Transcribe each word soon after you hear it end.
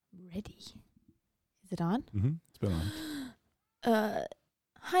ready. Is it on? Mm-hmm. It's been on.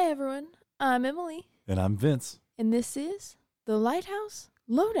 Hi everyone. I'm Emily. And I'm Vince. And this is the Lighthouse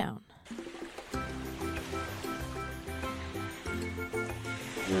Lowdown.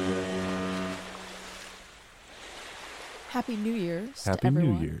 Happy New Year's to everyone. Happy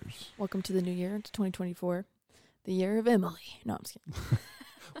New Year's. Welcome to the new year, to 2024. The year of Emily. No, I'm just kidding.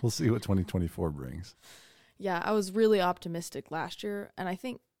 We'll see what 2024 brings. Yeah, I was really optimistic last year, and I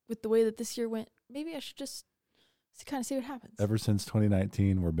think with the way that this year went, maybe I should just kind of see what happens. Ever since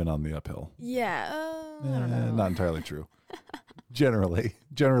 2019, we've been on the uphill. Yeah, I don't know. Not entirely true. Generally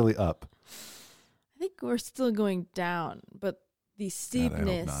up. I think we're still going down, but the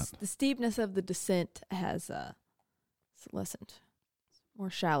steepness of the descent has lessened. More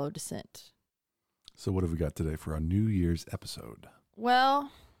shallow descent. So what have we got today for our New Year's episode?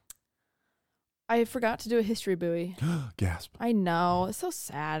 Well, I forgot to do a history buoy. Gasp. I know. It's so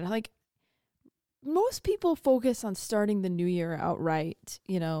sad. Like, most people focus on starting the new year outright.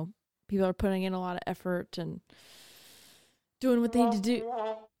 You know, people are putting in a lot of effort and doing what they need to do.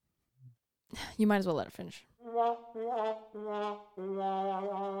 You might as well let it finish.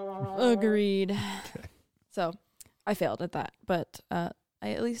 Agreed. Okay. So, I failed at that, but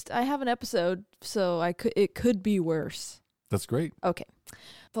at least I have an episode, so it could be worse. That's great. Okay.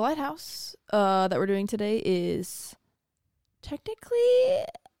 The lighthouse that we're doing today is technically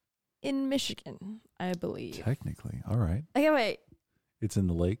in Michigan, I believe. Technically. All right. Okay, wait. It's in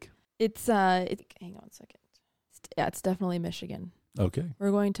the lake. Hang on a second. It's definitely Michigan. Okay.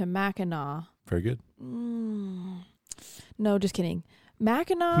 We're going to Mackinac. Very good. No, just kidding.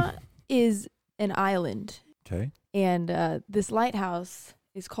 Mackinac is an island. Okay. And this lighthouse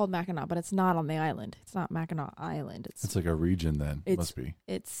is called Mackinac, but it's not on the island. It's not Mackinac Island. It's like a region then. It must be.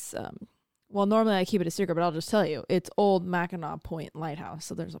 It's, well, normally I keep it a secret, but I'll just tell you. It's Old Mackinac Point Lighthouse.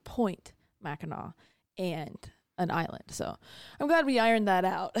 So there's a point, Mackinac, and an island. So I'm glad we ironed that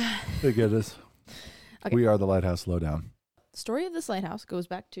out. Thank goodness. Okay. We are the Lighthouse Lowdown. The story of this lighthouse goes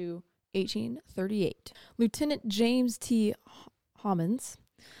back to 1838. Lieutenant James T. Hommons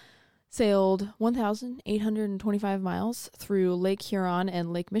sailed 1,825 miles through Lake Huron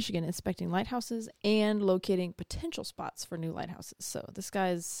and Lake Michigan, inspecting lighthouses and locating potential spots for new lighthouses. So this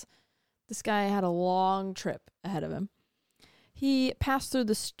guy had a long trip ahead of him. He passed through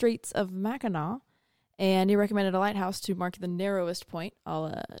the Straits of Mackinac, and he recommended a lighthouse to mark the narrowest point.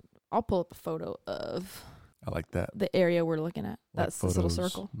 I'll pull up a photo of. I like that. The area we're looking at. That's this little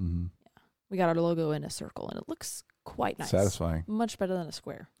circle. Mm-hmm. Yeah, we got our logo in a circle, and it looks quite nice. Satisfying. Much better than a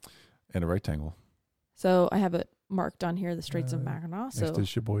square. And a rectangle. So I have it marked on here, the Straits of Mackinac. So next to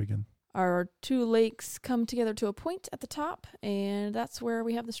Sheboygan. Our two lakes come together to a point at the top, and that's where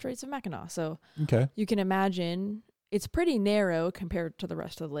we have the Straits of Mackinac. So you can imagine it's pretty narrow compared to the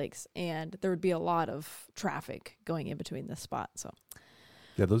rest of the lakes, and there would be a lot of traffic going in between this spot. So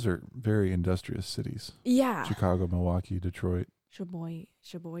yeah, those are very industrious cities. Yeah. Chicago, Milwaukee, Detroit.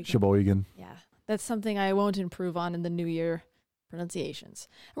 Sheboygan. Yeah. That's something I won't improve on in the new year. Pronunciations.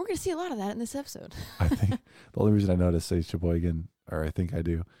 And we're going to see a lot of that in this episode. I think the only reason I know to say Sheboygan, or I think I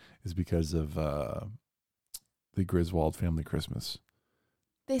do, is because of the Griswold Family Christmas.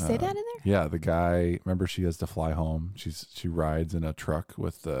 They say that in there? Yeah, the guy, remember she has to fly home. She rides in a truck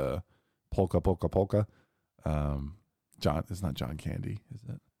with the polka. It's not John Candy, is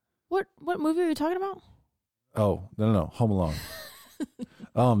it? What movie are you talking about? Oh, no. Home Alone.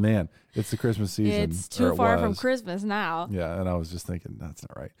 Oh, man. It's the Christmas season. It's too far from Christmas now. Yeah, and I was just thinking, that's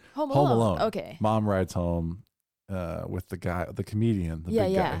not right. Home Alone. Okay. Mom rides home with the guy, the comedian, the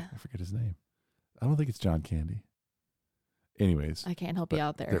big guy. I forget his name. I don't think it's John Candy. Anyways. I can't help you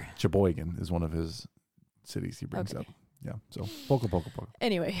out there. Sheboygan is one of his cities he brings up. Yeah, so polka.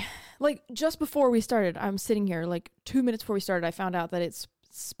 Anyway, like just before we started, I'm sitting here, like 2 minutes before we started, I found out that it's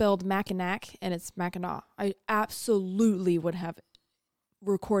spelled Mackinac and it's Mackinac. I absolutely would have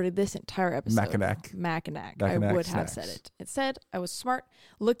recorded this entire episode. Mackinac. I would have said it. Instead, I was smart,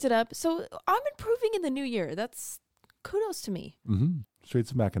 looked it up. So I'm improving in the new year. That's kudos to me. Mm-hmm. Straits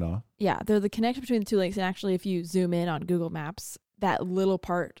of Mackinac. Yeah, they're the connection between the two lakes. And actually, if you zoom in on Google Maps, that little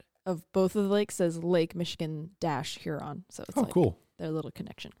part of both of the lakes says Lake Michigan-Huron. So it's cool. Their little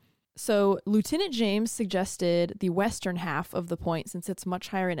connection. So Lieutenant James suggested the western half of the point since it's much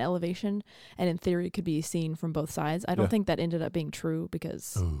higher in elevation and in theory could be seen from both sides. I don't think that ended up being true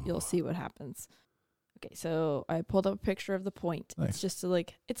because you'll see what happens. Okay, so I pulled up a picture of the point. Nice. It's just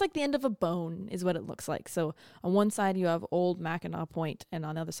it's like the end of a bone is what it looks like. So on one side you have Old Mackinac Point and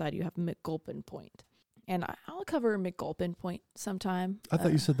on the other side you have McGulpin Point. And I'll cover McGulpin Point sometime. I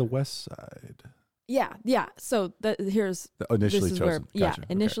thought you said the west side. Yeah. So here's Initially this is chosen. where Gotcha.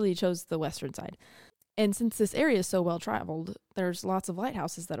 initially chose the western side. And since this area is so well traveled, there's lots of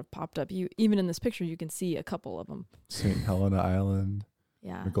lighthouses that have popped up. Even in this picture, you can see a couple of them. St. Helena Island.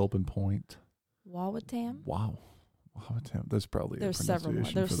 Yeah. McGulpin Point. Wawatam. Wow. Wawatam. There's probably There's a several more.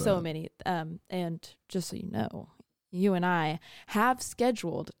 pronunciation There's for so that. many. And just so you know, you and I have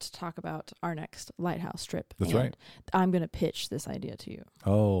scheduled to talk about our next lighthouse trip. That's and right. I'm going to pitch this idea to you.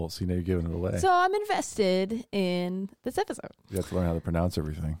 Oh, see, now you're giving it away. So I'm invested in this episode. You have to learn how to pronounce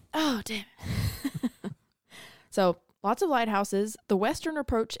everything. Oh, damn it. So lots of lighthouses. The western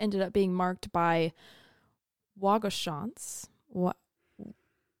approach ended up being marked by Wagoshants.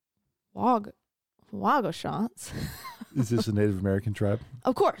 Wagoshants. Is this a Native American tribe?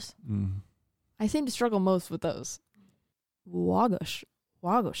 Of course. Mm. I seem to struggle most with those.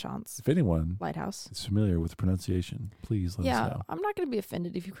 Wagoshants If anyone lighthouse. is familiar with the pronunciation, please let us know. I'm not going to be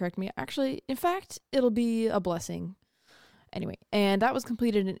offended if you correct me. Actually, in fact, it'll be a blessing. Anyway, and that was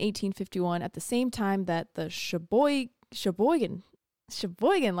completed in 1851 at the same time that the Sheboygan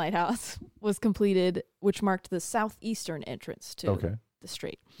Lighthouse was completed, which marked the southeastern entrance to the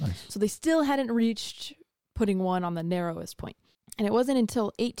strait. Nice. So they still hadn't reached putting one on the narrowest point. And it wasn't until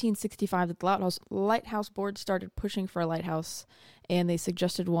 1865 that the Lighthouse Board started pushing for a lighthouse, and they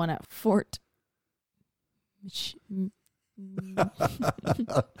suggested one at Fort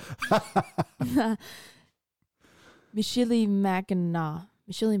Mackinac.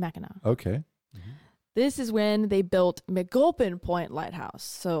 Okay. This is when they built McGulpin Point Lighthouse.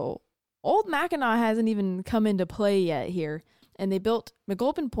 So old Mackinac hasn't even come into play yet here. And they built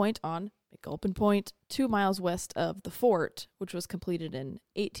McGulpin Point on McGulpin Point, 2 miles west of the fort, which was completed in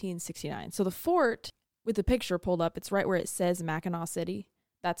 1869. So the fort, with the picture pulled up, it's right where it says Mackinac City.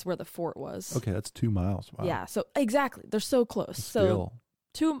 That's where the fort was. Okay, that's 2 miles. Wow. Yeah, so exactly. They're so close. Still.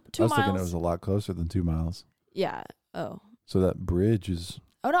 So 2 I was miles. thinking it was a lot closer than 2 miles. Yeah. Oh. So that bridge is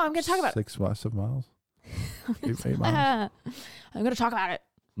Oh, no, I'm going to talk about it. 7 miles? 8 miles? I'm going to talk about it.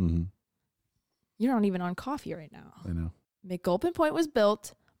 Mm-hmm. You're not even on coffee right now. I know. McGulpin Point was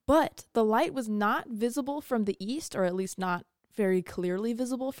built, but the light was not visible from the east, or at least not very clearly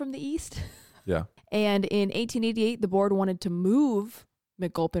visible from the east. Yeah. And in 1888, the board wanted to move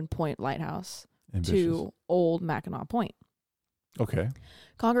McGulpin Point Lighthouse to Old Mackinac Point. Okay.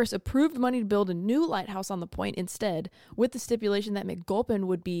 Congress approved money to build a new lighthouse on the point instead, with the stipulation that McGulpin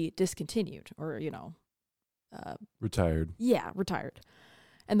would be discontinued, or, Retired. Yeah, retired.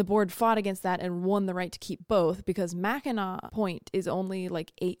 And the board fought against that and won the right to keep both, because Mackinac Point is only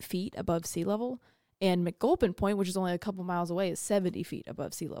like 8 feet above sea level, and McGulpin Point, which is only a couple miles away, is 70 feet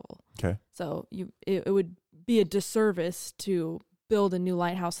above sea level. Okay. So it would be a disservice to build a new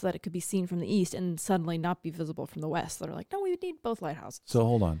lighthouse so that it could be seen from the east and suddenly not be visible from the west. They're like, no, we need both lighthouses. So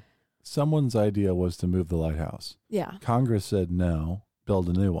hold on. Someone's idea was to move the lighthouse. Yeah. Congress said no, build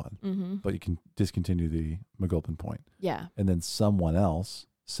a new one, Mm-hmm. but you can discontinue the McGulpin Point. Yeah. And then someone else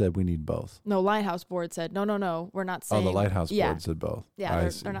said we need both. No, Lighthouse Board said, no, we're not saying. Oh, the Lighthouse Board said both. Yeah,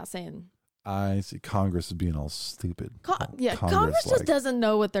 they're not saying. I see. Congress is being all stupid. Congress just doesn't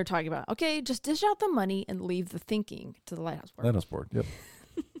know what they're talking about. Okay, just dish out the money and leave the thinking to the Lighthouse Board. Lighthouse Board, yep.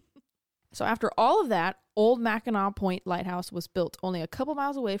 So after all of that, Old Mackinac Point Lighthouse was built only a couple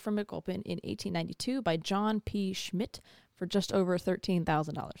miles away from McGulpin in 1892 by John P. Schmidt for just over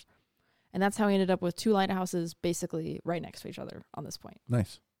 $13,000. And that's how he ended up with 2 lighthouses basically right next to each other on this point.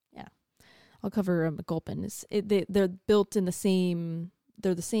 Nice. Yeah. I'll cover McGulpin. They're built in the same...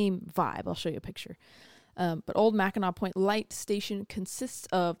 They're the same vibe. I'll show you a picture. But Old Mackinac Point Light Station consists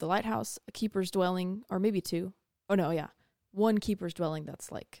of the lighthouse, a keeper's dwelling, or maybe 2. Oh, no, yeah. 1 keeper's dwelling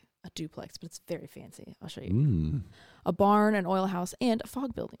that's like a duplex, but it's very fancy. I'll show you. A barn, an oil house, and a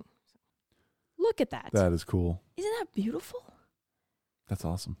fog building. Look at that. That is cool. Isn't that beautiful? That's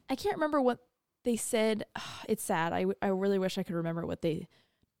awesome. I can't remember what they said. It's sad. I really wish I could remember what they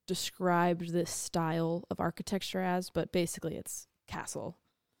described this style of architecture as, but basically it's castle.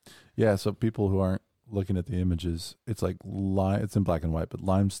 Yeah, so people who aren't looking at the images, it's like it's in black and white, but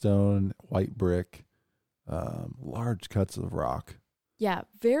limestone, white brick, large cuts of rock. Yeah,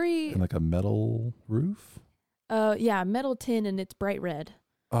 very. And like a metal roof? Yeah, metal tin, and it's bright red.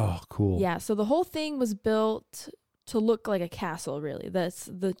 Oh, cool. Yeah, so the whole thing was built to look like a castle, really. That's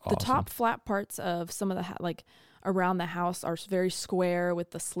the top flat parts of some of the around the house are very square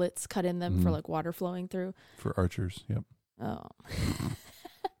with the slits cut in them for like water flowing through. For archers, yep. Oh.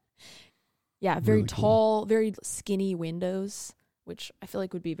 Yeah, very Really tall, very skinny windows, which I feel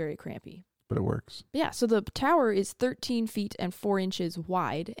like would be very crampy. But it works. But yeah, so the tower is 13 feet and 4 inches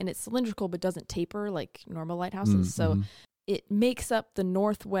wide, and it's cylindrical but doesn't taper like normal lighthouses. So it makes up the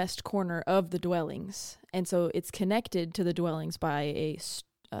northwest corner of the dwellings. And so it's connected to the dwellings by a,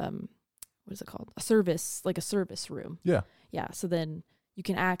 what is it called? A service room. Yeah. Yeah. So then you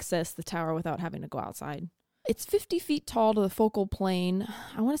can access the tower without having to go outside. It's 50 feet tall to the focal plane.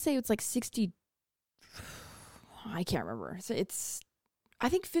 I want to say it's like 60. I can't remember. So it's, I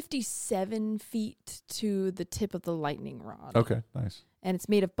think 57 feet to the tip of the lightning rod. Okay, nice. And it's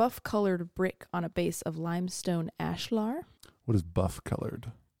made of buff-colored brick on a base of limestone ashlar. What is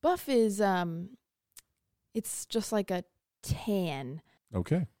buff-colored? Buff is, it's just like a tan.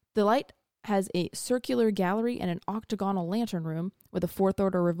 Okay. The light has a circular gallery and an octagonal lantern room with a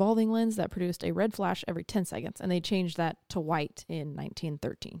fourth-order revolving lens that produced a red flash every 10 seconds, and they changed that to white in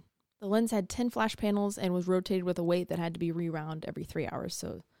 1913. The lens had 10 flash panels and was rotated with a weight that had to be rewound every 3 hours,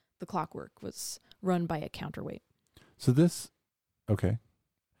 so the clockwork was run by a counterweight. So this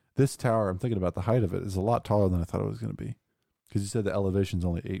tower, I'm thinking about the height of it, is a lot taller than I thought it was going to be. Because you said the elevation's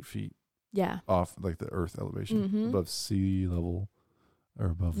only 8 feet Yeah. off, like the earth elevation, above sea level or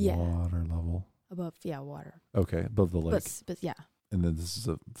above water level. Above, water. Okay, above the lake. But yeah. And then this is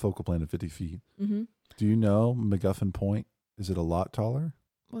a focal plane of 50 feet. Mm-hmm. Do you know MacGuffin Point? Is it a lot taller?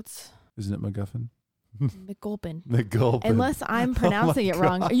 Isn't it MacGuffin? McGulpin. McGulpin. Unless I'm pronouncing it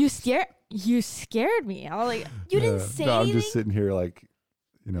wrong. Are you scared? You scared me. I was like, you didn't say anything? I'm just sitting here like,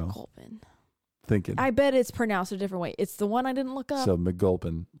 McGulpin. Thinking. I bet it's pronounced a different way. It's the one I didn't look up. So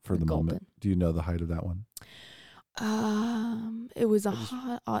McGulpin for the moment. Do you know the height of that one? It was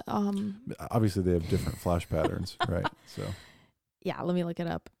obviously they have different flash patterns, right? So yeah, let me look it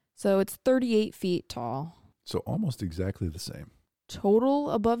up. So it's 38 feet tall. So almost exactly the same.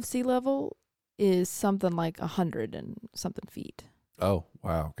 Total above sea level is something like 100 and something feet. Oh,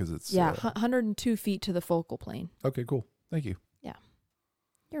 wow. Because it's 102 feet to the focal plane. Okay, cool. Thank you. Yeah.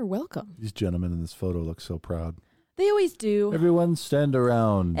 You're welcome. These gentlemen in this photo look so proud. They always do. Everyone stand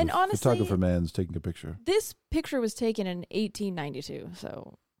around. And the honestly, photographer man's taking a picture. This picture was taken in 1892,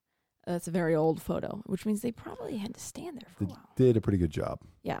 so that's a very old photo, which means they probably had to stand there for a while. They did a pretty good job.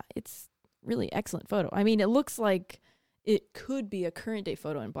 Yeah, it's really excellent photo. I mean, it looks like it could be a current day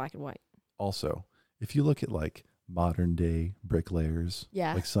photo in black and white. Also, if you look at like modern day bricklayers,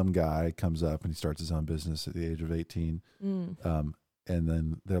 like some guy comes up and he starts his own business at the age of 18, and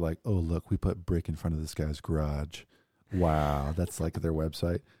then they're like, oh, look, we put brick in front of this guy's garage. Wow, that's like their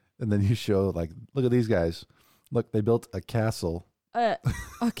website. And then you show like, look at these guys. Look, they built a castle. A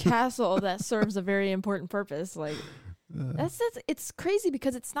castle that serves a very important purpose. Like that's it's crazy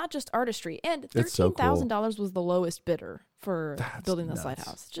because it's not just artistry. And $13,000 was the lowest bidder for building this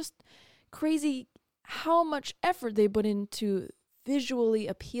lighthouse. Just crazy how much effort they put into visually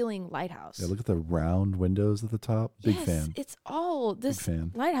appealing lighthouse. Yeah, look at the round windows at the top. Big fan. It's all this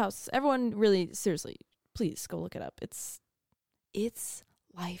lighthouse. Everyone really, seriously, please go look it up. It's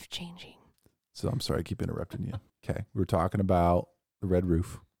life-changing. So I'm sorry I keep interrupting you. Okay. We were talking about the red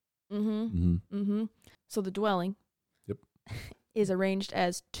roof. So the dwelling is arranged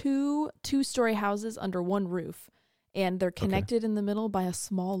as two-story houses under one roof, and they're connected in the middle by a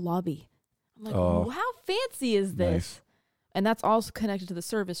small lobby. I'm like, how fancy is this? Nice. And that's also connected to the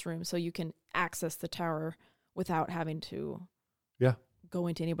service room, so you can access the tower without having to go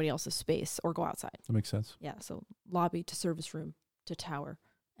into anybody else's space or go outside. That makes sense. Yeah, so lobby to service room to tower,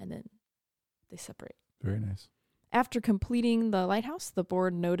 and then they separate. Very nice. After completing the lighthouse, the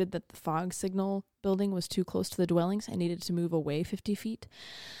board noted that the fog signal building was too close to the dwellings and needed to move away 50 feet.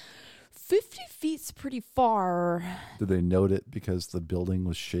 50 feet's pretty far. Did they note it because the building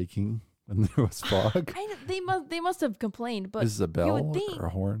was shaking when there was fog? They must have complained, but is this a bell or a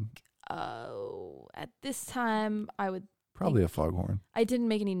horn? At this time, I would probably a foghorn. I didn't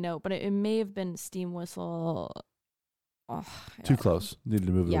make any note, but it may have been steam whistle. Too close. Needed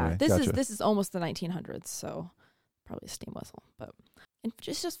to move it away. This is almost the 1900s, so probably a steam whistle. But and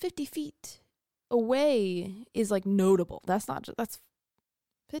just 50 feet away is like notable. That's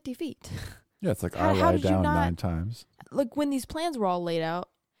 50 feet. Yeah, it's like I lie down 9 times. Like when these plans were all laid out.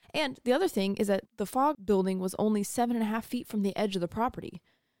 And the other thing is that the fog building was only 7.5 feet from the edge of the property.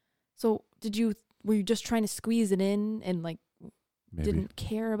 So were you just trying to squeeze it in and like didn't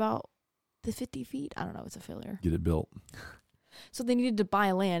care about the 50 feet? I don't know. It's a failure. Get it built. So they needed to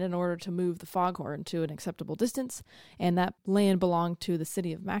buy land in order to move the foghorn to an acceptable distance. And that land belonged to the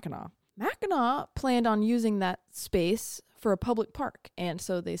city of Mackinac. Mackinac planned on using that space for a public park. And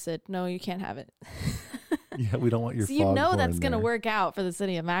so they said, no, you can't have it. Yeah, we don't want your foghorn. So that's going to work out for the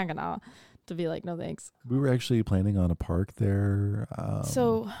city of Mackinac to be like, no thanks. We were actually planning on a park there.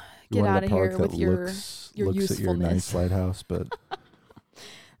 So get out of here with your looks usefulness. at your nice lighthouse, but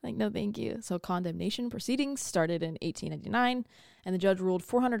Like, no, thank you. So condemnation proceedings started in 1899, and the judge ruled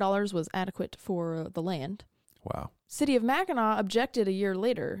 $400 was adequate for the land. Wow. City of Mackinac objected a year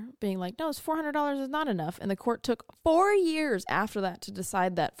later, being like, no, it's $400 is not enough. And the court took 4 years after that to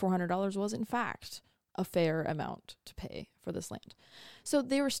decide that $400 was, in fact, a fair amount to pay for this land. So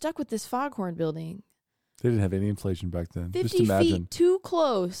they were stuck with this foghorn building. They didn't have any inflation back then. 50 Just imagine feet too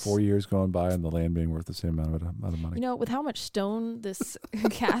close. 4 years going by and the land being worth the same amount of money. You know, with how much stone this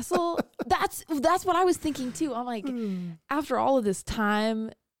castle, that's what I was thinking too. I'm like, after all of this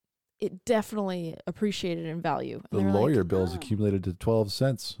time, it definitely appreciated in value. And the lawyer bills accumulated to 12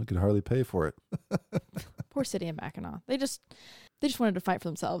 cents. I could hardly pay for it. Poor city of Mackinac. They just wanted to fight for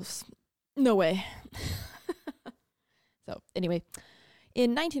themselves. No way. So anyway,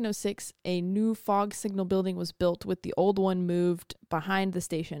 in 1906, a new fog signal building was built with the old one moved behind the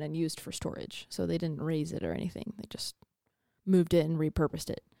station and used for storage. So they didn't raise it or anything. They just moved it and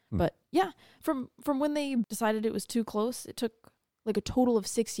repurposed it. But yeah, from when they decided it was too close, it took like a total of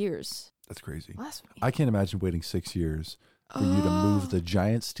 6 years. That's crazy. Blasphemy. I can't imagine waiting 6 years for you to move the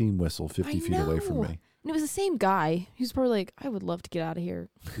giant steam whistle 50 feet away from me. And it was the same guy. He was probably like, I would love to get out of here.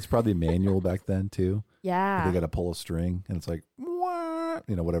 It's probably manual back then too. Yeah. They got to pull a string and it's like,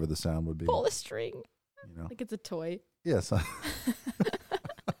 you know, whatever the sound would be. Pull a string. You know, like it's a toy. Yes.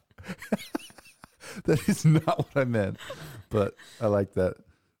 That is not what I meant, but I like that.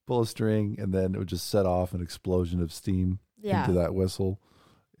 Pull a string and then it would just set off an explosion of steam into that whistle.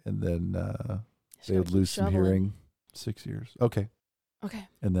 And then they would lose some hearing. 6 years. Okay.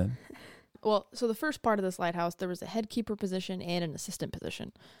 And then? Well, so the first part of this lighthouse, there was a head keeper position and an assistant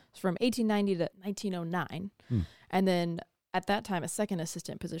position. It's from 1890 to 1909. And then at that time, a second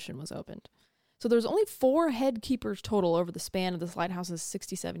assistant position was opened. So there was only 4 head keepers total over the span of this lighthouse's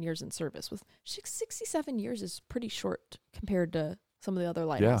 67 years in service. With 67 years is pretty short compared to some of the other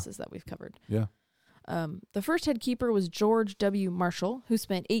lighthouses that we've covered. Yeah. The first head keeper was George W. Marshall, who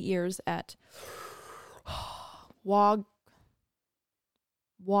spent 8 years at Waugoshance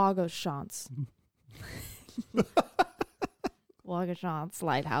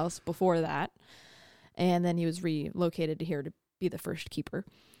Lighthouse before that. And then he was relocated to here to be the first keeper.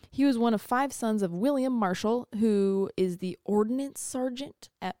 He was one of 5 sons of William Marshall, who is the ordnance sergeant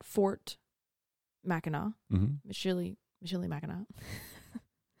at Fort Mackinac, Mackinac.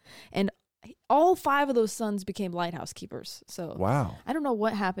 And all 5 of those sons became lighthouse keepers. So wow. I don't know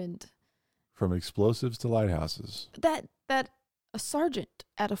what happened. From explosives to lighthouses. That a sergeant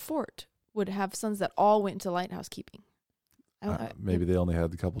at a fort would have sons that all went into lighthouse keeping. Maybe they only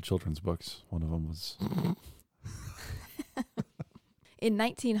had a couple children's books. One of them was... In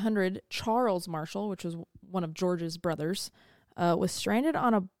 1900, Charles Marshall, which was one of George's brothers, was stranded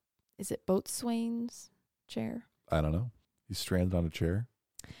on a, is it boatswain's chair? I don't know. He's stranded on a chair?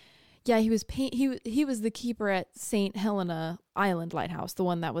 Yeah, he was he was the keeper at St. Helena Island Lighthouse, the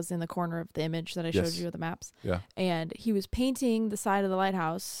one that was in the corner of the image that I showed you of the maps. Yeah. And he was painting the side of the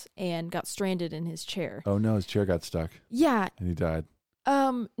lighthouse and got stranded in his chair. Oh no, his chair got stuck. Yeah. And he died.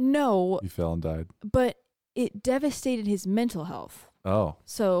 No. He fell and died. But it devastated his mental health. Oh.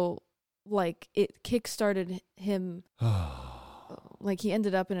 So, like, it kickstarted him. Like, he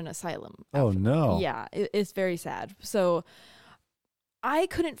ended up in an asylum. Oh, no. Yeah, it's very sad. So, I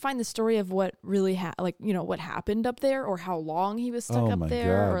couldn't find the story of what really what happened up there or how long he was stuck up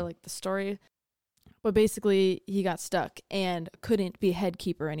there or like the story. But basically, he got stuck and couldn't be head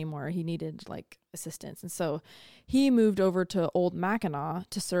keeper anymore. He needed like assistance. And so he moved over to Old Mackinac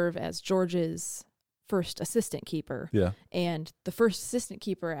to serve as George's first assistant keeper. Yeah. And the first assistant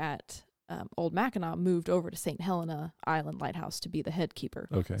keeper at Old Mackinac moved over to St. Helena Island Lighthouse to be the head keeper.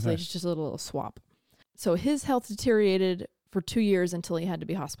 Okay. So nice. Just a little swap. So his health deteriorated for 2 years until he had to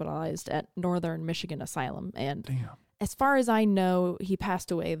be hospitalized at Northern Michigan Asylum. And as far as I know, he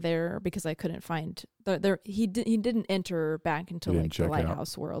passed away there because I couldn't find he didn't enter back into like the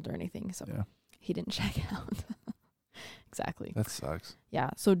lighthouse world or anything. So he didn't check out. Exactly. That sucks.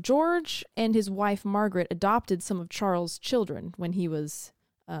 Yeah. So George and his wife Margaret adopted some of Charles' children when he was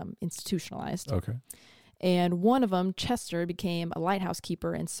institutionalized. Okay. And one of them, Chester, became a lighthouse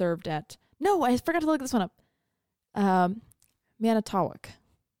keeper and served at I forgot to look this one up. Manitowoc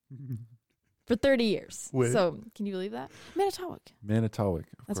for 30 years. Wait. So can you believe that? Manitowoc.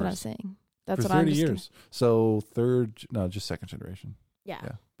 That's what I was saying. That's for what I'm 30 years. So just second generation. Yeah.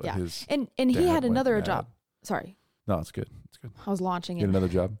 But and he had another job. Sorry. No, it's good. It's good. I was launching it. Get another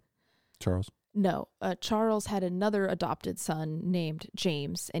job, Charles? No. Charles had another adopted son named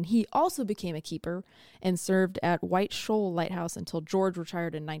James, and he also became a keeper and served at White Shoal Lighthouse until George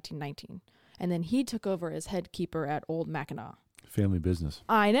retired in 1919. And then he took over as head keeper at Old Mackinac. family business.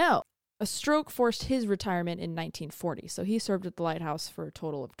 I know. A stroke forced his retirement in 1940, so he served at the lighthouse for a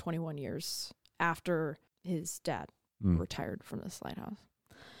total of 21 years after his dad retired from this lighthouse.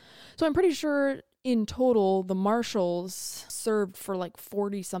 So I'm pretty sure in total, the marshals served for like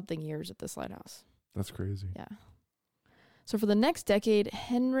 40-something years at this lighthouse. That's crazy. Yeah. So for the next decade,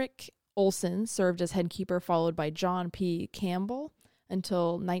 Henrik Olsen served as headkeeper, followed by John P. Campbell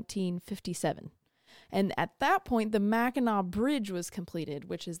until 1957. And at that point, the Mackinac Bridge was completed,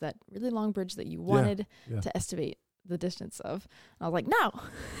 which is that really long bridge that you wanted to estimate the distance of. And I was like, no.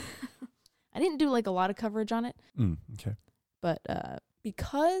 I didn't do like a lot of coverage on it. Okay. But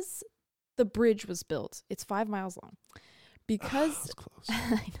because the bridge was built, it's 5 miles long. Because that's close.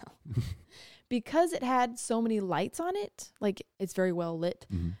 I know. Because it had so many lights on it, like it's very well lit,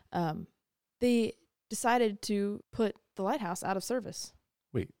 they decided to put the lighthouse out of service.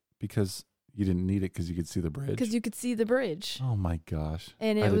 Wait, because you didn't need it because you could see the bridge? Because you could see the bridge. Oh my gosh.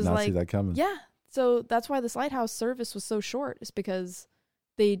 And it I did was not like, see that coming. Yeah. So that's why this lighthouse service was so short, is because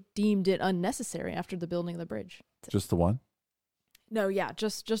they deemed it unnecessary after the building of the bridge. Just the one? No, yeah,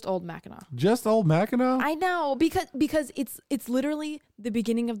 just old Mackinac. Just old Mackinac? I know, because it's literally the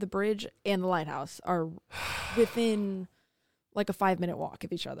beginning of the bridge and the lighthouse are within like a 5-minute walk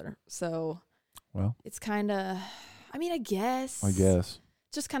of each other. So, well, it's kind of, I mean, I guess.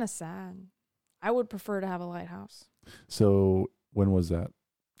 Just kind of sad. I would prefer to have a lighthouse. So, when was that?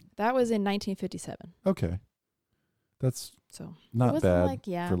 That was in 1957. Okay. That's so not bad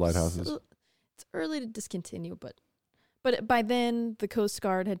for lighthouses. It's early to discontinue, but by then the Coast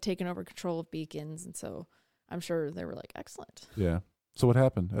Guard had taken over control of beacons, and so I'm sure they were like, excellent. Yeah. So what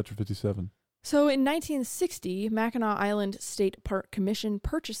happened after 57? So in 1960, Mackinac Island State Park Commission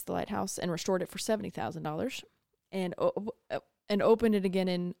purchased the lighthouse and restored it for $70,000, and opened it again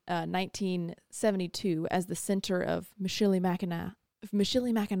in 1972 as the center of Michilimackinac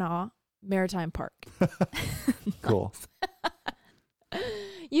Maritime Park. Cool.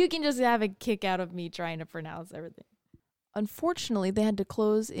 You can just have a kick out of me trying to pronounce everything. Unfortunately, they had to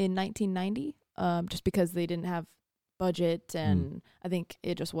close in 1990 just because they didn't have budget, and I think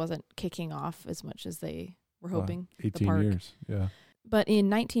it just wasn't kicking off as much as they were hoping. 18 years, yeah. But in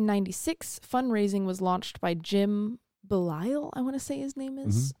 1996, fundraising was launched by Jim Belisle, I want to say his name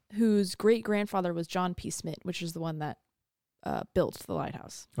is, whose great-grandfather was John P. Smith, which is the one that built the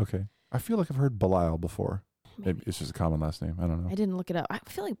lighthouse. Okay. I feel like I've heard Belisle before. Maybe it's just a common last name. I don't know. I didn't look it up. I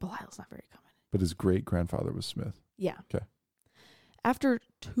feel like Belisle's not very common. But his great-grandfather was Smith. Yeah. Okay. After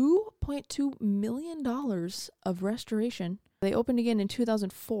 $2.2 million of restoration, they opened again in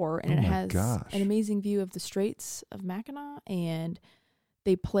 2004, and it has an amazing view of the Straits of Mackinac, and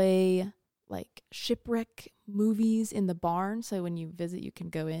they play like shipwreck movies in the barn, so when you visit, you can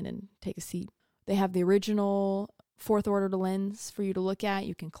go in and take a seat. They have the original fourth order lens for you to look at.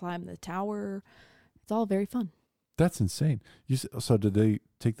 You can climb the tower. It's all very fun. That's insane. So did they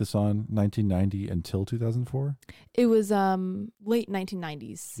take this on 1990 until 2004? It was late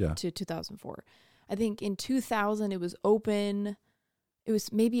 1990s to 2004. I think in 2000 it was open. It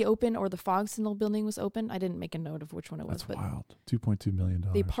was maybe open, or the Fog Signal building was open. I didn't make a note of which one it was. That's wild. $2.2 million.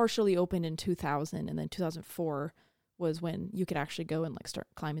 They partially opened in 2000, and then 2004 was when you could actually go and like start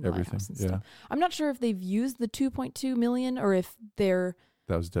climbing the lighthouse and stuff. I'm not sure if they've used the 2.2 million or if that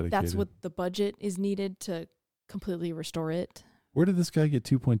was dedicated. That's what the budget is needed to completely restore it. Where did this guy get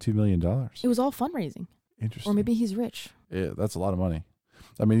 $2.2 million? It was all fundraising. Interesting. Or maybe he's rich. Yeah, that's a lot of money.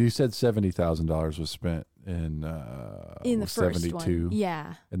 I mean, you said $70,000 was spent in the first 72. One.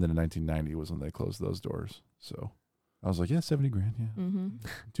 Yeah. And then in 1990 was when they closed those doors. So I was like, yeah, 70 grand. Yeah. Mm-hmm.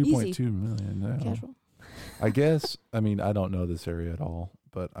 2.2 million. No. Casual. I guess, I mean, I don't know this area at all,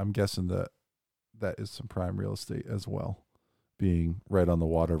 but I'm guessing that is some prime real estate as well. Being right on the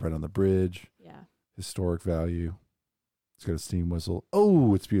water, right on the bridge. Yeah. Historic value. It's got a steam whistle.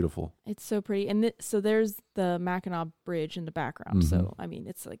 Oh, it's beautiful. It's so pretty. And so there's the Mackinac Bridge in the background. So, I mean,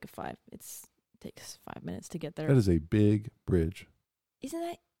 it's like it takes 5 minutes to get there. That is a big bridge. Isn't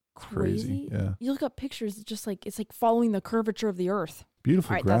that crazy? Yeah. You look up pictures, it's like following the curvature of the earth.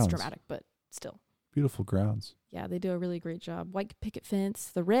 Beautiful grounds. That's dramatic, but still. Beautiful grounds. Yeah, they do a really great job. White picket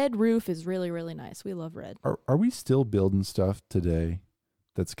fence. The red roof is really, really nice. We love red. Are we still building stuff today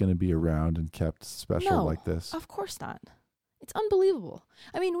that's going to be around and kept special like this? Of course not. It's unbelievable.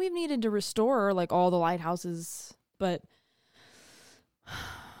 I mean, we've needed to restore like all the lighthouses, but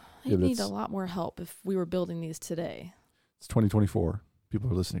they need a lot more help if we were building these today. It's 2024.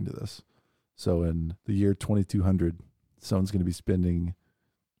 People are listening to this. So in the year 2200, someone's going to be spending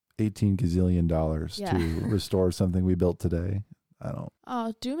 $18 gazillion to restore something we built today. I don't.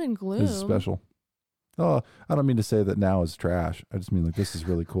 Oh, doom and gloom. This is special. Oh, I don't mean to say that now is trash. I just mean like this is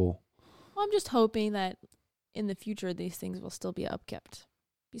really cool. Well, I'm just hoping that in the future these things will still be upkept.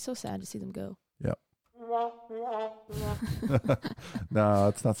 Be so sad to see them go. Yep. No,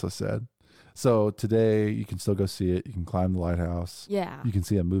 it's not so sad. So today you can still go see it. You can climb the lighthouse. Yeah. You can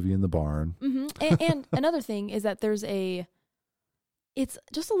see a movie in the barn. Mm-hmm. And another thing is that it's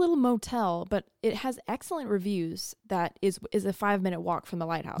just a little motel, but it has excellent reviews. That is a 5-minute walk from the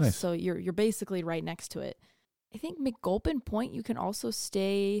lighthouse. Nice. So you're basically right next to it. I think McGulpin Point, you can also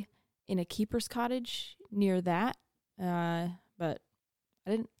stay in a keeper's cottage near that. But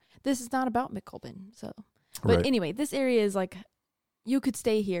this is not about McGulpin. So, but right. Anyway, this area is like, you could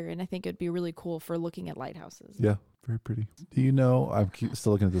stay here, and I think it'd be really cool for looking at lighthouses. Yeah, very pretty. Do you know, I'm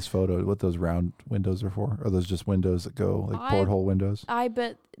still looking at this photo, what those round windows are for? Are those just windows that go, like porthole windows? I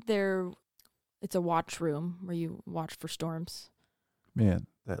bet it's a watch room where you watch for storms. Man,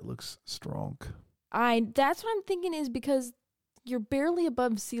 that looks strong. That's what I'm thinking, is because you're barely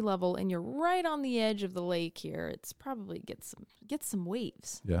above sea level and you're right on the edge of the lake here. It's probably get some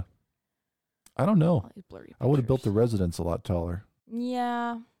waves. Yeah. I don't know. I would have built the residence a lot taller.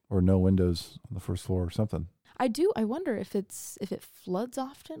 Yeah. Or no windows on the first floor or something. I wonder if it floods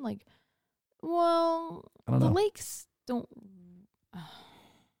often. Like, well, I don't know. The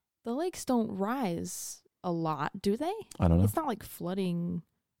lakes don't rise a lot, do they? I don't know. It's not like flooding.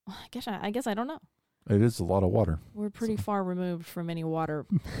 I guess I don't know. It is a lot of water. We're pretty far removed from any water.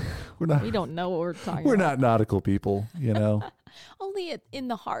 We don't know what we're talking about. We're not nautical people, you know. Only in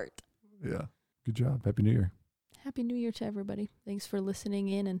the heart. Yeah. Good job. Happy New Year. Happy New Year to everybody. Thanks for listening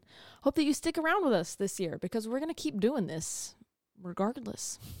in, and hope that you stick around with us this year, because we're going to keep doing this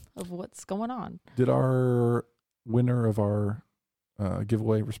regardless of what's going on. Did our winner of our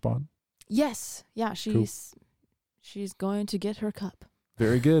giveaway respond? Yes. Yeah, she's going to get her cup.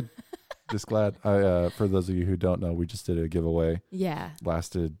 Very good. Just glad. For those of you who don't know, we just did a giveaway. Yeah.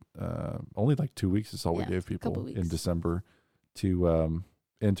 Lasted only like 2 weeks is all we gave people in December to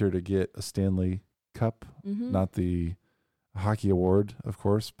enter to get a Stanley Cup, not the hockey award, of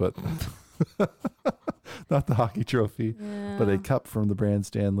course, but not the hockey trophy, but a cup from the brand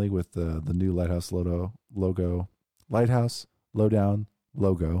Stanley with the new Lighthouse logo. Lighthouse Lowdown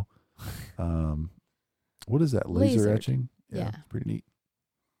logo. What is that? Laser etching? Yeah. It's pretty neat.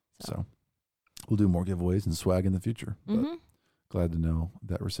 So we'll do more giveaways and swag in the future. But glad to know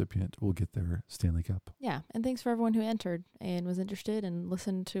that recipient will get their Stanley Cup. Yeah, and thanks for everyone who entered and was interested and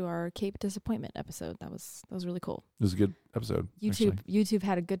listened to our Cape Disappointment episode. That was really cool. It was a good episode. YouTube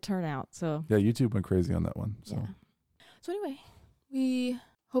had a good turnout. So yeah, YouTube went crazy on that one. So yeah. So anyway, we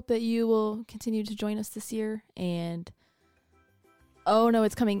hope that you will continue to join us this year. And oh no,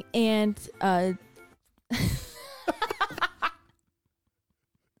 it's coming. And I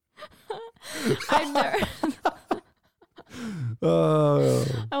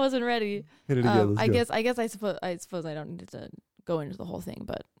wasn't ready. Hit it again. I guess I suppose I don't need to go into the whole thing,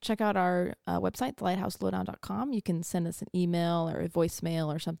 but check out our website, thelighthouselowdown.com. You can send us an email or a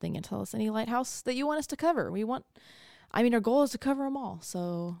voicemail or something and tell us any lighthouse that you want us to cover. Our goal is to cover them all.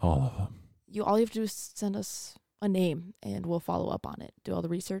 So all of them. All you have to do is send us a name and we'll follow up on it, do all the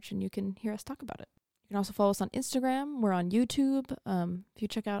research, and you can hear us talk about it. You can also follow us on Instagram. We're on YouTube. If you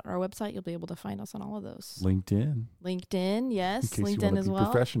check out our website, you'll be able to find us on all of those. LinkedIn, yes. LinkedIn as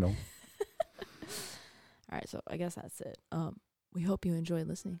well. Professional. All right, so I guess that's it. We hope you enjoyed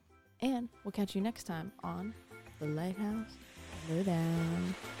listening. And we'll catch you next time on The Lighthouse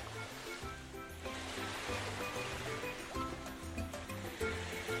Lowdown.